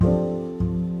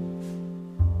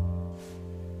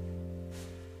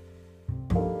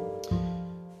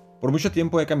Por mucho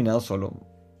tiempo he caminado solo,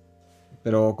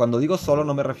 pero cuando digo solo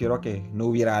no me refiero a que no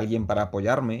hubiera alguien para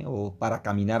apoyarme o para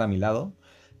caminar a mi lado,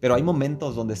 pero hay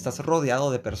momentos donde estás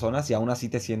rodeado de personas y aún así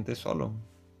te sientes solo.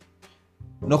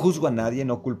 No juzgo a nadie,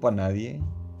 no culpo a nadie.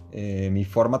 Mi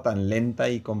forma tan lenta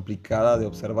y complicada de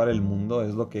observar el mundo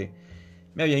es lo que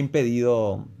me había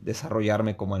impedido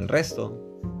desarrollarme como el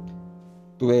resto.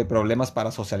 Tuve problemas para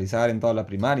socializar en toda la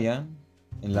primaria.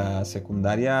 En la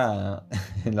secundaria,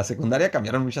 en la secundaria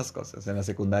cambiaron muchas cosas. En la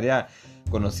secundaria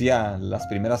conocí a las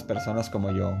primeras personas como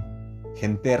yo.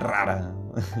 Gente rara.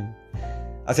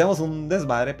 Hacíamos un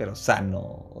desmadre, pero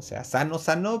sano. O sea, sano,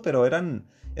 sano, pero eran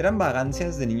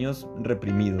vagancias de niños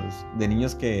reprimidos. De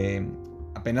niños que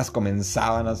apenas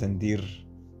comenzaban a sentir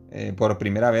por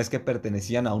primera vez que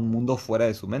pertenecían a un mundo fuera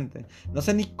de su mente. No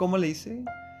sé ni cómo le hice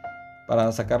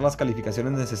para sacar las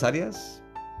calificaciones necesarias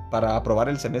para aprobar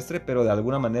el semestre, pero de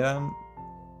alguna manera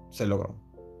se logró.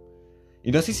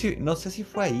 Y no sé si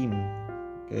fue ahí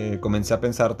que comencé a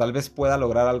pensar, tal vez pueda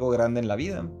lograr algo grande en la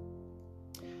vida.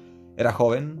 Era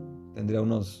joven, tendría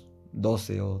unos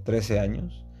 12 o 13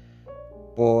 años.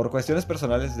 Por cuestiones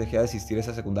personales dejé de asistir a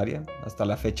esa secundaria. Hasta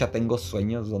la fecha tengo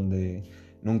sueños donde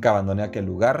nunca abandoné aquel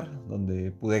lugar,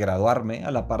 donde pude graduarme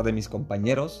a la par de mis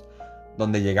compañeros,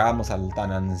 donde llegábamos al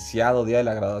tan ansiado día de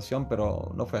la graduación,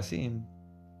 pero no fue así.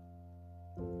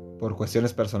 Por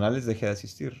cuestiones personales dejé de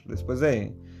asistir. Después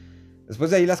de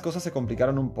ahí las cosas se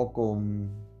complicaron un poco,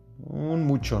 un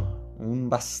mucho,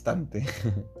 un bastante.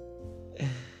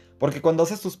 Porque cuando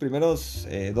haces tus primeros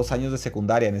 2 años de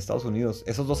secundaria en Estados Unidos,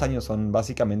 esos 2 años son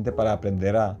básicamente para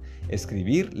aprender a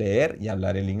escribir, leer y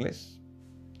hablar el inglés.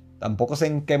 Tampoco sé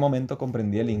en qué momento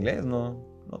comprendí el inglés, no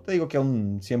te digo que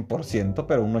un 100%,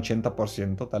 pero un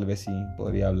 80% tal vez sí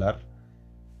podría hablar.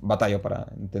 Batallo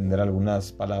para entender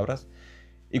algunas palabras.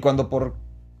 Y cuando por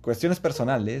cuestiones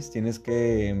personales tienes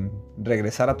que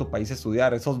regresar a tu país a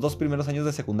estudiar, esos 2 primeros años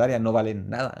de secundaria no valen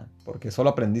nada, porque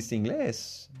solo aprendiste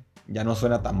inglés. Ya no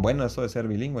suena tan bueno eso de ser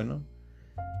bilingüe, ¿no?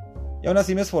 Y aún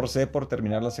así me esforcé por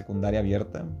terminar la secundaria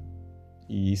abierta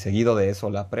y seguido de eso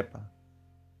la prepa.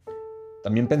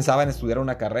 También pensaba en estudiar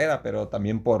una carrera, pero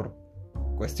también por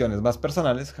cuestiones más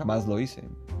personales jamás lo hice.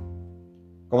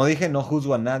 Como dije, no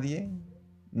juzgo a nadie,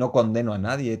 no condeno a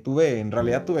nadie. En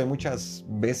realidad tuve muchas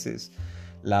veces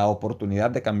la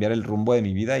oportunidad de cambiar el rumbo de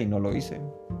mi vida y no lo hice.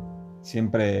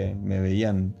 Siempre me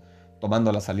veían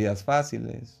tomando las salidas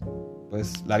fáciles,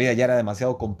 pues la vida ya era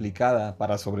demasiado complicada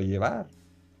para sobrellevar.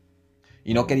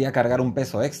 Y no quería cargar un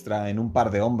peso extra en un par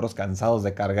de hombros cansados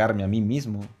de cargarme a mí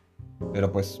mismo.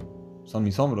 Pero pues son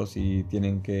mis hombros y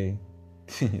tienen que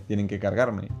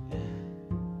cargarme.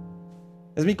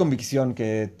 Es mi convicción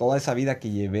que toda esa vida que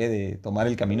llevé de tomar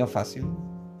el camino fácil,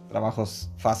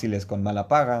 trabajos fáciles con mala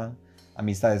paga,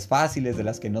 amistades fáciles de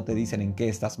las que no te dicen en qué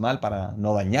estás mal para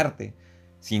no dañarte,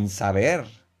 sin saber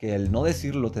que el no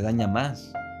decirlo te daña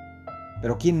más.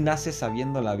 Pero ¿quién nace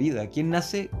sabiendo la vida? ¿Quién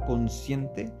nace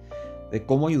consciente de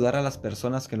cómo ayudar a las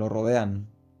personas que lo rodean?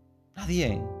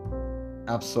 Nadie.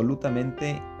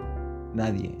 Absolutamente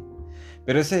nadie.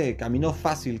 Pero ese camino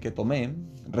fácil que tomé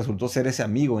resultó ser ese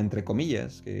amigo, entre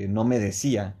comillas, que no me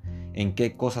decía en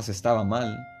qué cosas estaba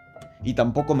mal y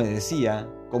tampoco me decía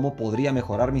cómo podría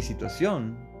mejorar mi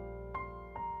situación.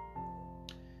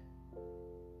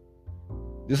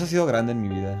 Dios ha sido grande en mi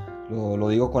vida, lo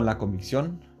digo con la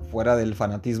convicción, fuera del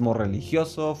fanatismo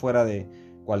religioso, fuera de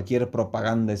cualquier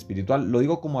propaganda espiritual, lo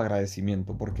digo como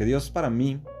agradecimiento, porque Dios para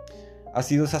mí ha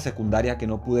sido esa secundaria que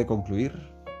no pude concluir,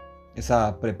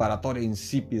 esa preparatoria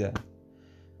insípida.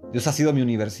 Dios ha sido mi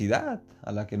universidad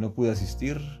a la que no pude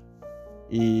asistir.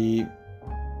 Y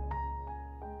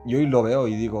hoy lo veo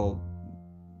y digo,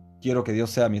 quiero que Dios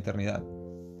sea mi eternidad.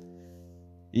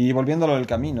 Y volviéndolo del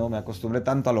camino, me acostumbré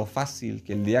tanto a lo fácil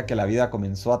que el día que la vida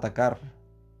comenzó a atacar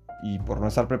y por no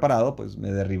estar preparado, pues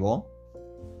me derribó,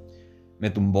 me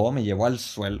tumbó, me llevó al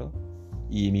suelo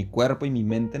y mi cuerpo y mi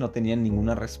mente no tenían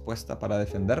ninguna respuesta para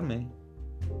defenderme.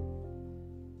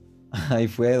 Ahí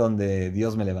fue donde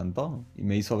Dios me levantó y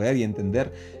me hizo ver y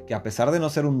entender que a pesar de no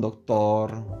ser un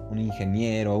doctor, un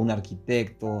ingeniero, un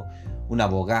arquitecto, un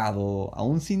abogado,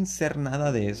 aún sin ser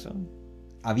nada de eso,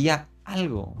 había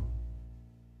algo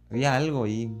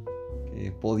ahí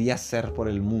que podía hacer por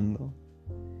el mundo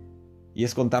y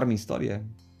es contar mi historia.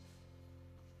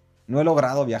 No he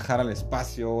logrado viajar al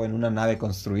espacio en una nave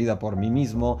construida por mí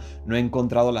mismo, no he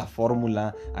encontrado la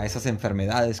fórmula a esas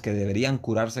enfermedades que deberían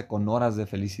curarse con horas de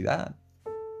felicidad.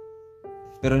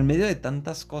 Pero en medio de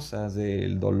tantas cosas,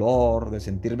 del dolor, de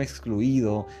sentirme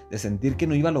excluido, de sentir que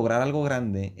no iba a lograr algo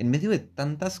grande, en medio de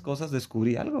tantas cosas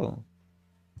descubrí algo,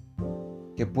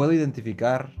 que puedo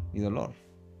identificar mi dolor.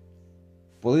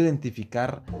 Puedo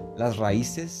identificar las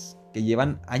raíces que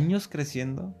llevan años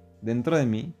creciendo dentro de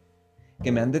mí,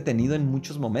 que me han detenido en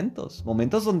muchos momentos.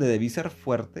 Momentos donde debí ser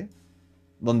fuerte,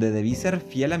 donde debí ser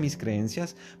fiel a mis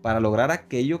creencias para lograr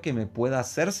aquello que me pueda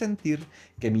hacer sentir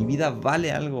que mi vida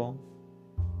vale algo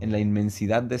en la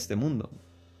inmensidad de este mundo.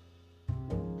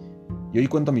 Y hoy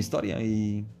cuento mi historia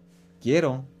y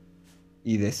quiero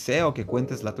y deseo que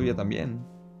cuentes la tuya también.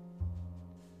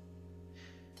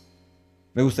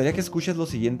 Me gustaría que escuches lo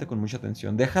siguiente con mucha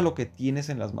atención. Deja lo que tienes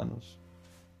en las manos.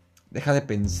 Deja de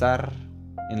pensar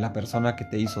en la persona que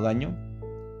te hizo daño.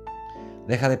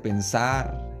 Deja de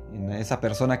pensar en esa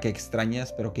persona que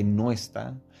extrañas pero que no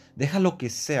está. Deja lo que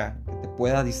sea que te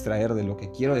pueda distraer de lo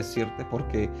que quiero decirte,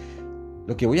 porque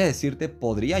lo que voy a decirte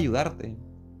podría ayudarte,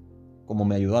 como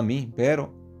me ayudó a mí,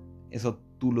 pero eso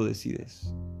tú lo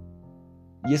decides.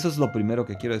 Y eso es lo primero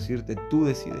que quiero decirte, tú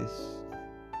decides.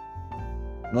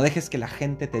 No dejes que la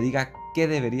gente te diga qué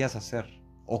deberías hacer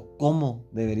o cómo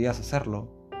deberías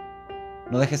hacerlo.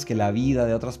 No dejes que la vida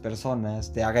de otras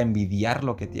personas te haga envidiar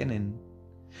lo que tienen.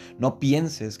 No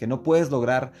pienses que no puedes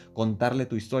lograr contarle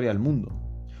tu historia al mundo.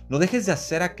 No dejes de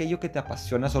hacer aquello que te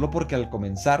apasiona solo porque al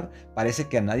comenzar parece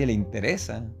que a nadie le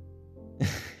interesa.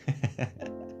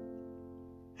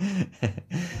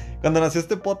 Cuando nació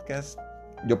este podcast,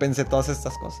 yo pensé todas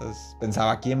estas cosas.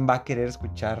 Pensaba, ¿quién va a querer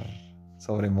escuchar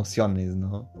sobre emociones,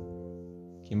 no?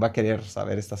 ¿Quién va a querer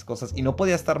saber estas cosas? Y no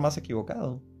podía estar más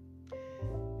equivocado.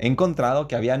 He encontrado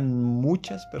que habían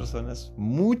muchas personas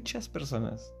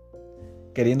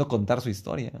queriendo contar su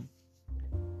historia,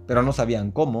 pero no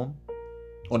sabían cómo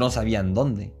o no sabían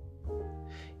dónde.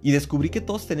 Y descubrí que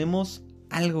todos tenemos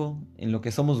algo en lo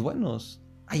que somos buenos.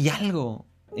 Hay algo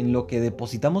en lo que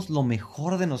depositamos lo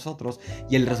mejor de nosotros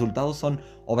y el resultado son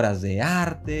obras de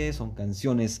arte, son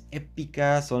canciones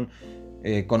épicas, son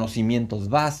conocimientos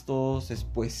vastos, es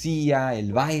poesía,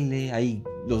 el baile, hay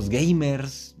los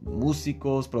gamers,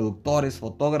 músicos, productores,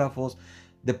 fotógrafos,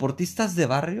 deportistas de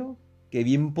barrio que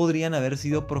bien podrían haber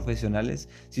sido profesionales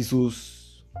si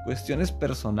sus cuestiones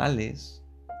personales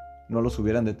no los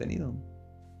hubieran detenido.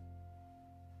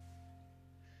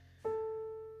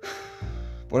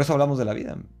 Por eso hablamos de la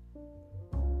vida.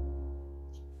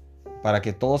 Para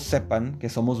que todos sepan que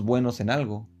somos buenos en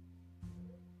algo.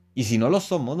 Y si no lo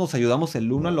somos, nos ayudamos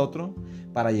el uno al otro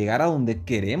para llegar a donde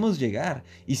queremos llegar.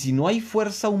 Y si no hay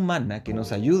fuerza humana que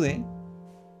nos ayude,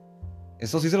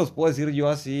 eso sí se los puedo decir yo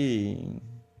así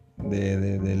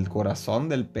del corazón,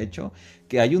 del pecho,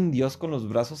 que hay un Dios con los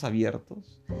brazos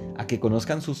abiertos a que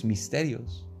conozcan sus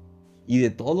misterios. Y de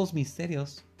todos los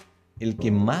misterios, el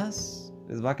que más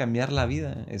les va a cambiar la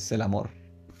vida es el amor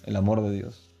de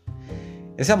Dios.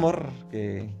 Ese amor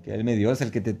que Él me dio es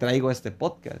el que te traigo a este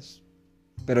podcast.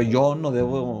 Pero yo no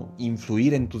debo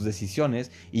influir en tus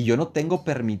decisiones y yo no tengo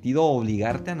permitido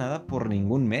obligarte a nada por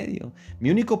ningún medio. Mi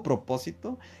único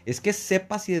propósito es que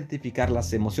sepas identificar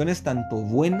las emociones tanto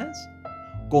buenas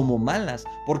como malas,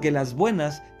 porque las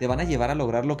buenas te van a llevar a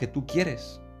lograr lo que tú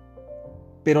quieres.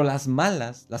 Pero las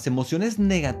malas, las emociones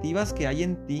negativas que hay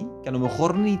en ti, que a lo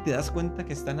mejor ni te das cuenta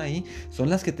que están ahí, son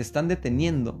las que te están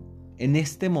deteniendo en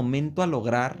este momento a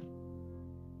lograr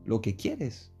lo que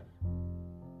quieres.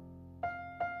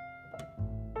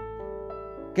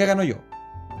 ¿Qué gano yo?,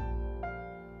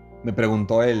 me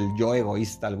preguntó el yo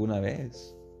egoísta alguna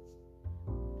vez.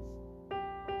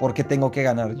 ¿Por qué tengo que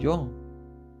ganar yo?,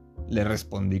 le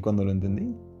respondí cuando lo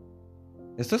entendí.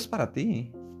 Esto es para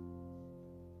ti.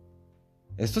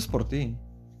 Esto es por ti.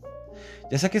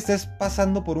 Ya sea que estés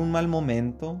pasando por un mal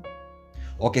momento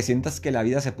o que sientas que la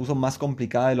vida se puso más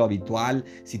complicada de lo habitual,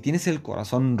 si tienes el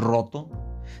corazón roto,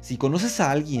 si conoces a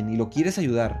alguien y lo quieres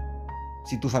ayudar,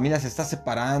 si tu familia se está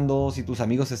separando, si tus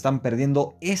amigos se están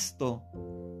perdiendo, esto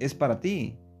es para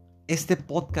ti. Este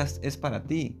podcast es para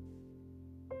ti.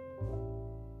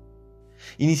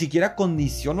 Y ni siquiera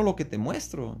condiciono lo que te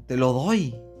muestro. Te lo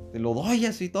doy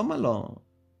así, tómalo.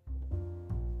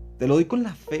 Te lo doy con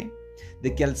la fe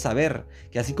de que al saber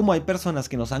que así como hay personas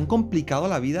que nos han complicado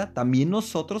la vida, también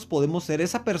nosotros podemos ser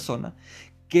esa persona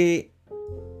que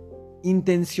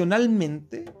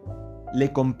intencionalmente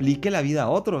le complique la vida a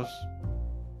otros.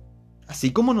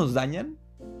 Así como nos dañan,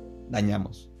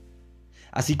 dañamos.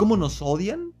 Así como nos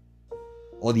odian,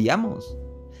 odiamos.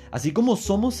 Así como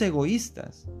somos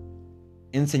egoístas,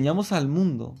 enseñamos al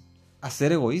mundo a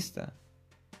ser egoísta.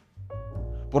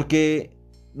 Porque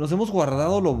nos hemos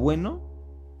guardado lo bueno,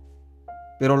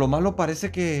 pero lo malo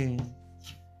parece que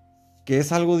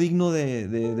es algo digno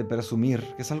de presumir,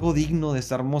 que es algo digno de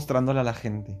estar mostrándole a la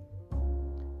gente.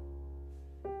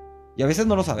 Y a veces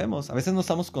no lo sabemos, a veces no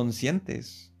estamos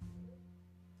conscientes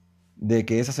de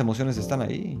que esas emociones están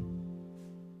ahí.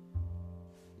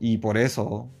 Y por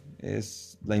eso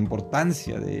es la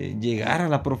importancia de llegar a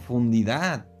la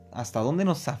profundidad, hasta dónde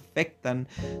nos afectan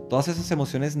todas esas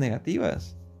emociones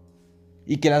negativas.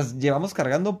 Y que las llevamos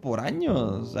cargando por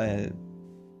años.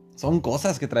 Son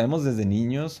cosas que traemos desde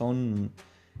niños, son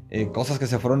cosas que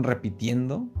se fueron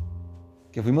repitiendo,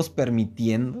 que fuimos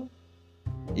permitiendo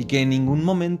y que en ningún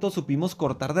momento supimos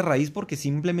cortar de raíz porque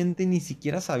simplemente ni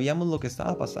siquiera sabíamos lo que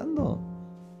estaba pasando.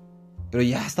 Pero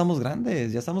ya estamos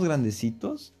grandes, ya estamos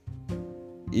grandecitos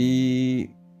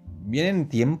y vienen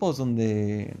tiempos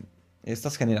donde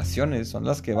estas generaciones son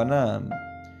las que van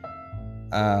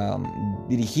a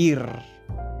dirigir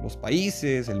los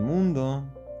países, el mundo.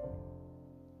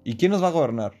 ¿Y quién nos va a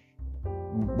gobernar?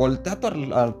 Voltea a tu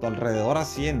alrededor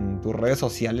así en tus redes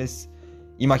sociales.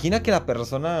 Imagina que la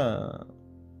persona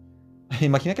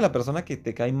que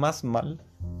te cae más mal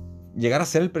llegara a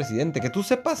ser el presidente. Que tú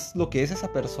sepas lo que es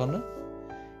esa persona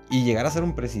y llegar a ser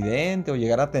un presidente o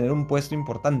llegar a tener un puesto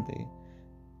importante.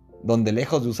 Donde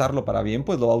lejos de usarlo para bien,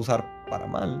 pues lo va a usar para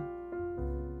mal.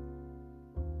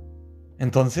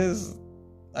 Entonces,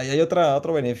 ahí hay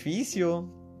otro beneficio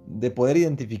de poder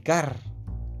identificar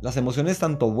las emociones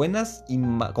tanto buenas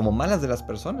como malas de las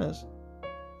personas.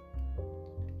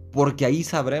 Porque ahí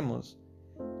sabremos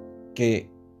que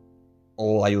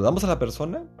o ayudamos a la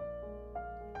persona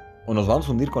o nos vamos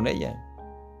a hundir con ella.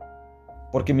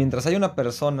 Porque mientras haya una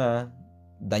persona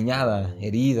dañada,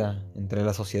 herida entre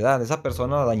la sociedad, esa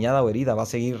persona dañada o herida va a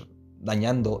seguir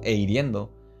dañando e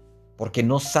hiriendo porque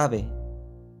no sabe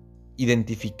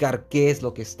identificar qué es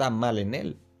lo que está mal en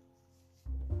él.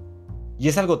 Y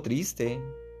es algo triste,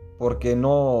 porque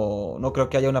no creo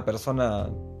que haya una persona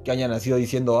que haya nacido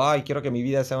diciendo, ay, quiero que mi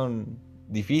vida sea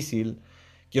difícil,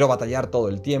 quiero batallar todo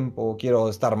el tiempo, quiero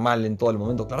estar mal en todo el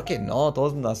momento. Claro que no,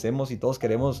 todos nacemos y todos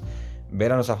queremos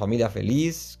ver a nuestra familia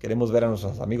feliz, queremos ver a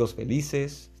nuestros amigos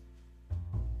felices,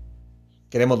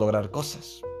 queremos lograr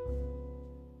cosas.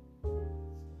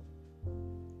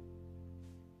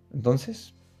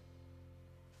 Entonces,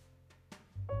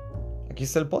 aquí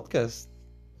está el podcast.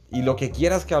 Y lo que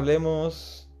quieras que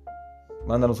hablemos,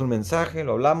 mándanos un mensaje,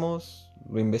 lo hablamos,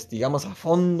 lo investigamos a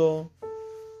fondo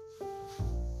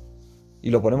y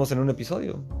lo ponemos en un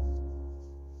episodio.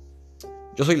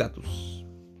 Yo soy Latus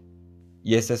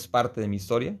y esa es parte de mi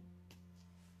historia.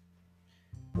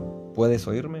 Puedes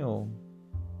oírme o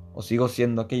sigo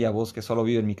siendo aquella voz que solo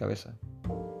vive en mi cabeza,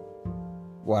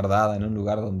 guardada en un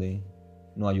lugar donde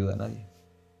no ayuda a nadie.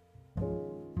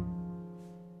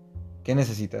 ¿Qué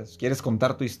necesitas? ¿Quieres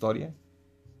contar tu historia?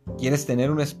 ¿Quieres tener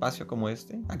un espacio como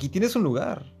este? Aquí tienes un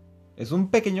lugar. Es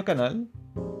un pequeño canal,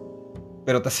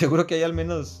 pero te aseguro que hay al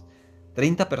menos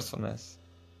 30 personas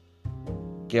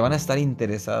que van a estar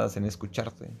interesadas en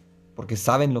escucharte, porque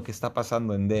saben lo que está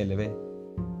pasando en DLB.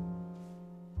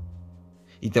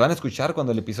 Y te van a escuchar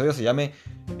cuando el episodio se llame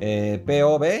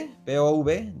POV,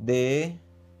 de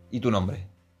y tu nombre.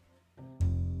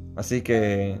 Así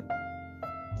que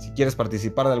si quieres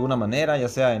participar de alguna manera, ya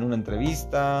sea en una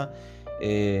entrevista,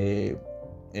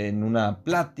 en una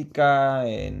plática,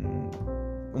 en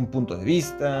un punto de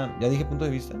vista. ¿Ya dije punto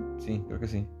de vista? Sí, creo que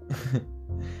sí.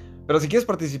 Pero si quieres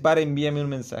participar, envíame un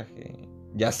mensaje.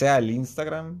 Ya sea el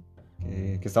Instagram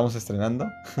que estamos estrenando,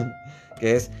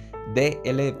 que es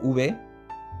DLV_de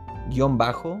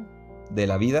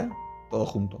la vida, todo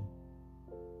junto.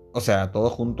 O sea, todo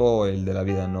junto el de la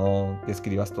vida, no que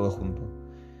escribas todo junto.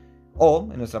 O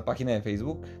en nuestra página de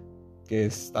Facebook, que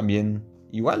es también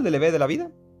igual, DLV de la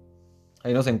vida.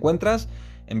 Ahí nos encuentras,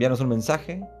 envíanos un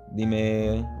mensaje,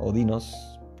 dime o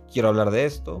dinos, quiero hablar de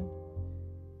esto,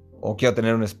 o quiero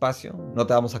tener un espacio. No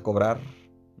te vamos a cobrar,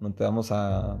 no te vamos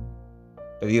a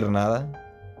pedir nada,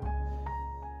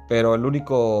 pero el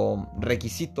único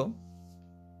requisito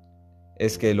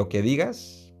es que lo que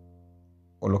digas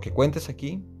o lo que cuentes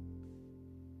aquí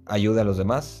ayude a los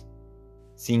demás,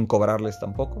 sin cobrarles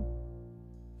tampoco,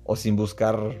 o sin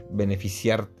buscar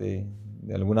beneficiarte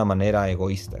de alguna manera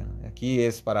egoísta. Aquí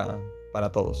es para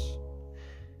todos.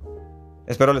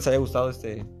 Espero les haya gustado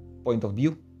este point of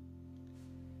view.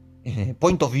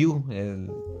 Point of view.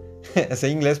 Sé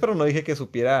inglés, pero no dije que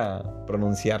supiera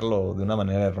pronunciarlo de una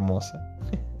manera hermosa.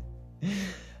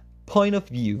 Point of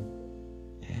view.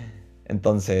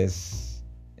 Entonces,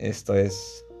 esto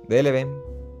es DLB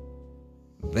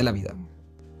de la vida.